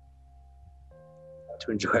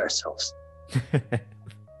to enjoy ourselves.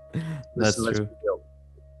 That's Let's true. be real.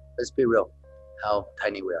 Let's be real. How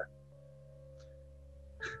tiny we are.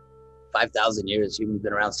 5,000 years. Humans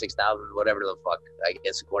been around 6,000, whatever the fuck. I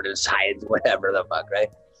guess according to science, whatever the fuck, right?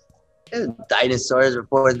 Dinosaurs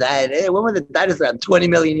before that. Hey, when were the dinosaurs? 20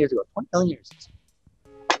 million years ago. 20 million years.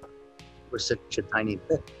 we're such a tiny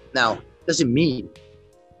thing. Now, doesn't mean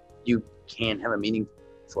you can't have a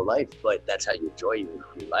meaningful life, but that's how you enjoy your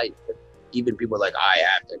life. But even people are like, I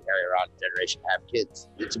have to carry around a generation, have kids.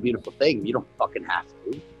 It's a beautiful thing. You don't fucking have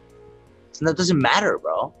to. So that doesn't matter,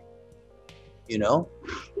 bro. You know,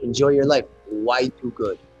 enjoy your life. Why too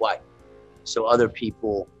good? Why? So other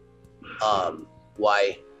people,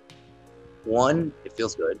 why? One, it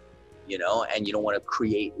feels good, you know, and you don't want to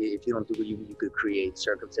create, if you don't do it, you could create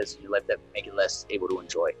circumstances in your life that make it less able to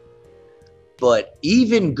enjoy. But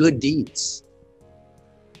even good deeds,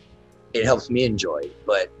 it helps me enjoy.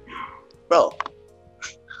 But bro,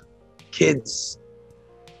 kids,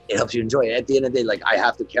 it helps you enjoy it. At the end of the day, like, I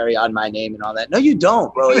have to carry on my name and all that. No, you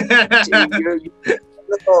don't, bro.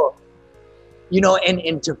 You know,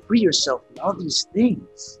 and to free yourself from all these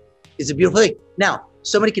things is a beautiful thing. Now,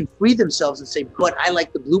 somebody can free themselves and say, but I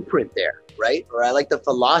like the blueprint there, right? Or I like the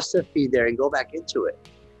philosophy there, and go back into it.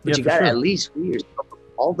 But you got to at least free yourself from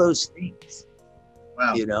all those things.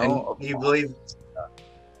 Wow. You know? And you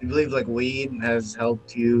believe like weed has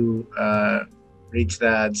helped you reach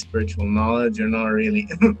that spiritual knowledge, or not really?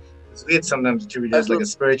 Because weed sometimes attributed as like a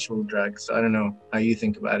spiritual drug. So I don't know how you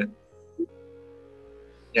think about it.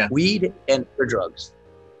 Yeah. Weed and other drugs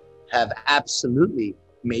have absolutely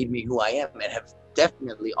made me who I am, and have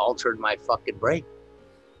definitely altered my fucking brain.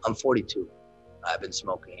 I'm 42. I've been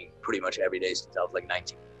smoking pretty much every day since I was like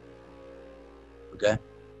 19. Okay?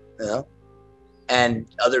 You know? And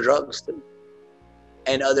other drugs too.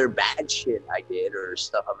 And other bad shit I did, or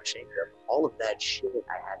stuff I'm ashamed of. All of that shit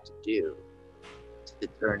I had to do to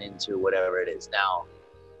turn into whatever it is. Now,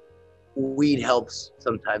 weed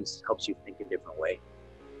sometimes helps you think a different way.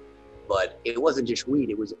 But it wasn't just weed,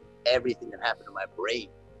 it was everything that happened to my brain,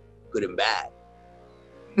 good and bad.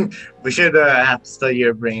 We should have to study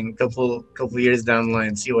your brain a couple years down the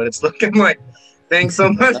line, see what it's looking like. Thanks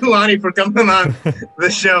so much, Lonnie, for coming on the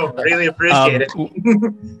show. Really appreciate it.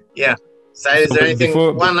 Yeah. So is there anything,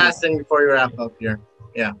 one last thing before you wrap up here?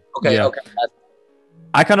 Yeah. Okay.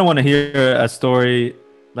 I kind of want to hear a story,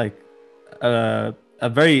 like a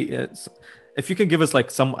very, if you can give us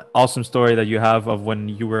like some awesome story that you have of when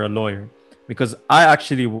you were a lawyer. Because I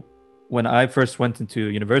actually, when I first went into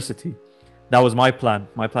university, that was my plan.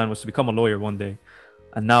 My plan was to become a lawyer one day.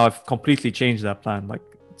 And now I've completely changed that plan. Like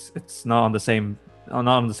it's not on the same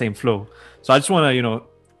flow. So I just want to, you know,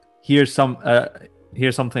 hear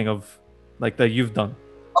something of like that you've done.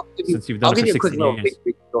 Since you've done it for 16 years. I'll give you a quick little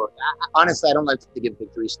victory story. Honestly, I don't like to give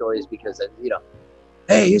victory stories because, you know,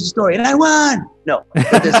 hey, here's a story and I won. No,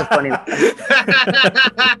 but there's a funny one.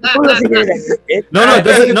 No,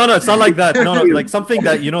 it's not like that. No, like something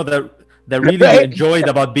that, you know, that really enjoyed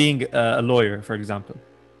about being a lawyer, for example.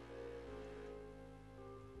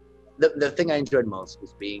 The thing I enjoyed most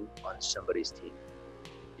was being on somebody's team,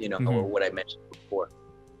 you know, or what I mentioned before.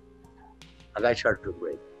 I got charged with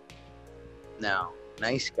rape. Now,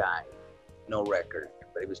 nice guy, no record,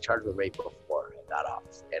 but he was charged with rape before I got off.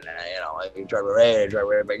 And then, you know, he charged with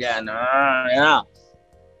rape again. You know.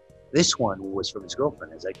 This one was from his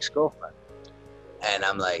girlfriend, his ex-girlfriend. And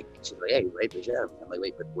I'm like, she's like, hey, rape is yeah. I'm like,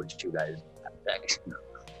 wait, but wouldn't you guys have sex?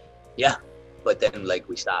 Yeah. But then, like,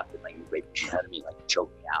 we stopped and, like, he raped the shit out of me, like,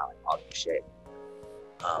 choked me out, like, all this shit.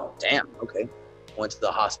 Oh, damn, okay. Went to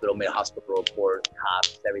the hospital, made a hospital report,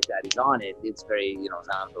 cops, everything. He's on it. It's very, you know,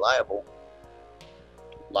 sounds reliable.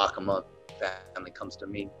 Lock him up. Family comes to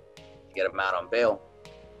me to get him out on bail.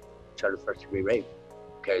 Charged with first-degree rape.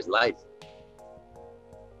 Carries life.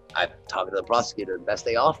 I talked to the prosecutor. Best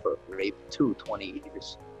they offer, rape 20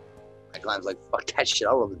 years. My client's like, fuck that shit.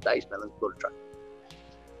 I'll roll the dice, man. Let's go to trial.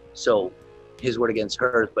 So his word against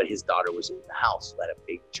hers, but his daughter was in the house. So I had a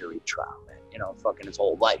big jury trial, man. You know, fucking his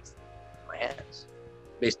whole life in my hands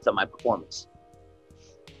based on my performance.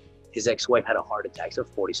 His ex-wife had a heart attack. So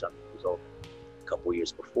 40-something years old a couple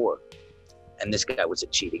years before. And this guy was a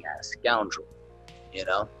cheating ass scoundrel, you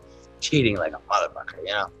know? Cheating like a motherfucker,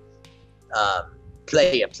 you know?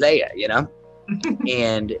 Player, you know?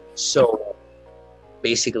 And so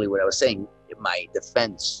basically what I was saying, my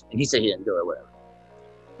defense, and he said he didn't do it, whatever.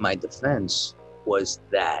 My defense was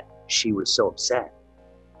that she was so upset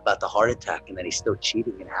about the heart attack and that he's still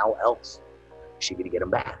cheating, and how else is she gonna get him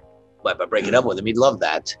back? But by breaking up with him, he'd love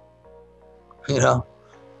that, you know?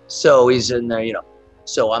 So he's in there, you know?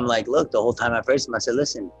 So I'm like, look, the whole time I faced him, I said,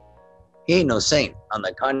 listen, he ain't no saint. On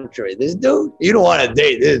the contrary, this dude, you don't want to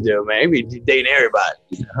date this dude, man. He be dating everybody,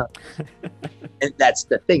 you know? And that's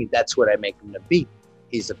the thing. That's what I make him to be.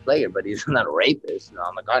 He's a player, but he's not a rapist. No,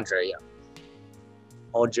 on the contrary, you know?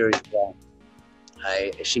 All jury's wrong.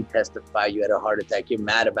 She testified you had a heart attack. You're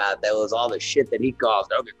mad about that. It was all the shit that he caused.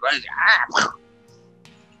 Don't get crazy.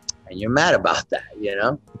 and you're mad about that, you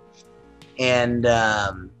know. And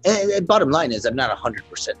bottom line is, I'm not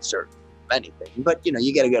 100% certain of anything, but you know,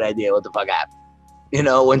 you get a good idea what the fuck happened, you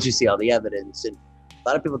know, once you see all the evidence. And a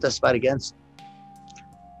lot of people testified against.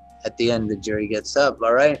 At the end, the jury gets up.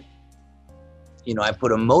 All right, you know, I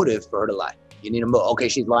put a motive for her to lie. You need a motive. Okay,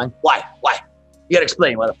 she's lying. Why? You gotta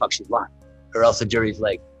explain why the fuck she's lying, or else the jury's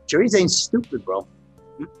like, juries ain't stupid, bro.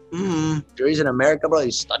 Juries in America, bro,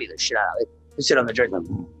 they study the shit out of it. They sit on the jury like,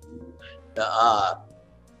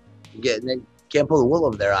 they can't pull the wool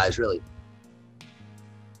over their eyes, really.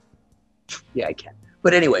 Yeah, I can.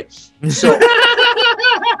 But anyway, so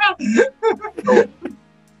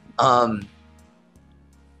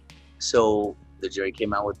so the jury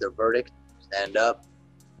came out with their verdict, stand up,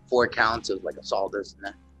 4 counts of like assault, this and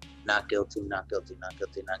that. Not guilty, not guilty, not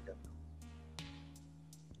guilty, not guilty.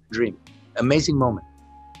 Dream. Amazing moment.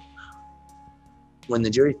 When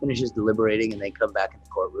the jury finishes deliberating and they come back in the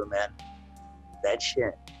courtroom, man, that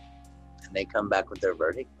shit. And they come back with their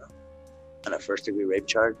verdict, bro, on a first-degree rape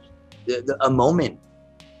charge. A moment,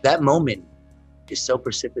 that moment is so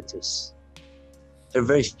precipitous. There are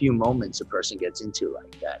very few moments a person gets into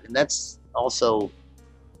like that. And that's also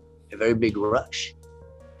a very big rush.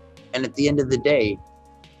 And at the end of the day,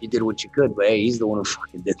 you did what you could, but hey, he's the one who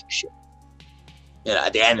fucking did the shit. You know,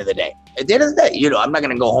 at the end of the day. At the end of the day, you know, I'm not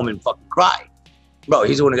gonna go home and fucking cry. Bro,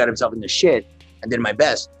 he's the one who got himself in the shit. I did my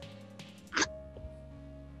best.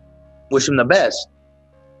 Wish him the best.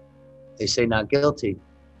 They say not guilty.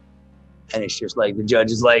 And it's just like, the judge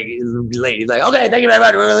is like, he's like, okay, thank you very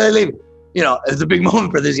much, we're leaving. You know, it's a big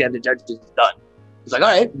moment for this guy. The judge is done. He's like, all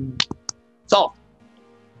right, solved.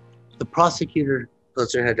 The prosecutor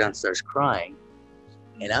puts her head down, starts crying.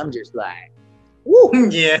 And I'm just like, woo.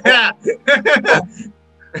 Yeah.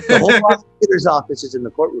 The whole prosecutor's office is in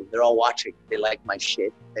the courtroom. They're all watching. They like my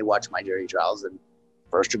shit. They watch my jury trials. And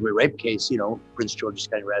first-degree rape case, you know, Prince George's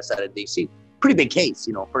County right outside of D.C. Pretty big case,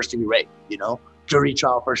 you know, first-degree rape, you know. Jury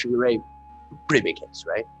trial, first-degree rape, pretty big case,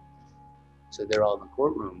 right? So they're all in the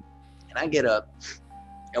courtroom. And I get up,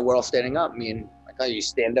 and we're all standing up. Me and I thought you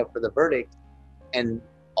stand up for the verdict, and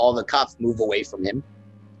all the cops move away from him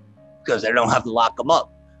because they don't have to lock him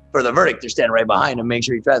up. For the verdict, they're standing right behind him, make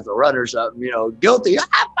sure he tries to run or something, you know, guilty. Fuck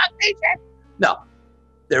me, shit. No,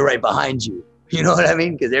 they're right behind you. You know what I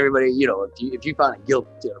mean? Because everybody, you know, if you found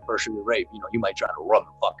guilty of first-degree rape, you know, you might try to run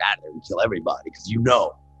the fuck out of there and kill everybody because you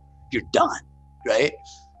know you're done, right?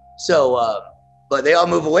 So, but they all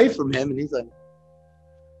move away from him, and he's like,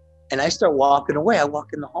 and I start walking away. I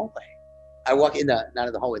walk in the hallway. I walk in the, not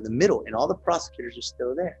in the hallway, in the middle, and all the prosecutors are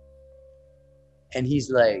still there. And he's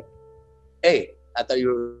like, hey, I thought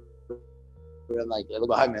you were like, look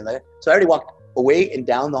behind me. Like, so I already walked away and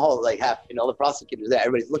down the hall, like half, you know, the prosecutors there,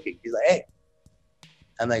 everybody's looking. He's like, hey.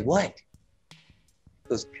 I'm like, what? He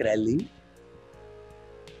goes, could I leave?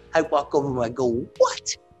 I walk over and I go,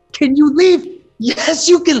 what? Can you leave? Yes,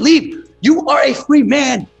 you can leave. You are a free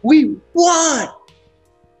man. We won.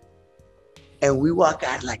 And we walk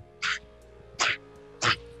out like,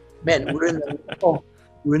 man, we're in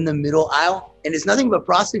the middle aisle, and it's nothing but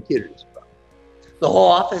prosecutors, bro. The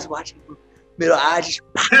whole office watching middle aisle, just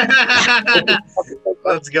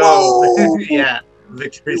let's go. Yeah,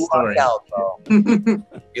 victory story. Out, bro.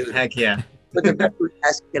 Heck yeah. But the judge would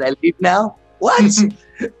ask, can I leave now? What?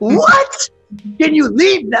 What? Can you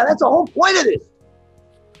leave now? That's the whole point of this.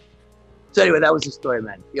 So anyway, that was the story,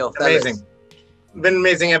 man. Yo, amazing. Been an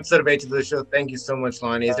amazing episode of A to the Show. Thank you so much,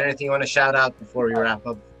 Lonnie. Is there anything you want to shout out before we wrap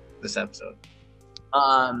up this episode?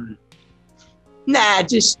 Nah,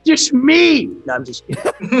 just me. No, I'm just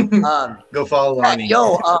kidding. Go follow Lonnie.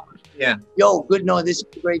 Yeah. Yo, good knowing this is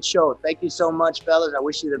a great show. Thank you so much, fellas. I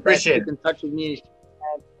wish you the best. Appreciate you can touch with me.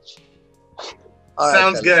 All right,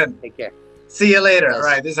 sounds good. Take care. See you later. All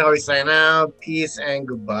right, this is how we sign out. Peace and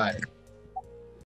goodbye.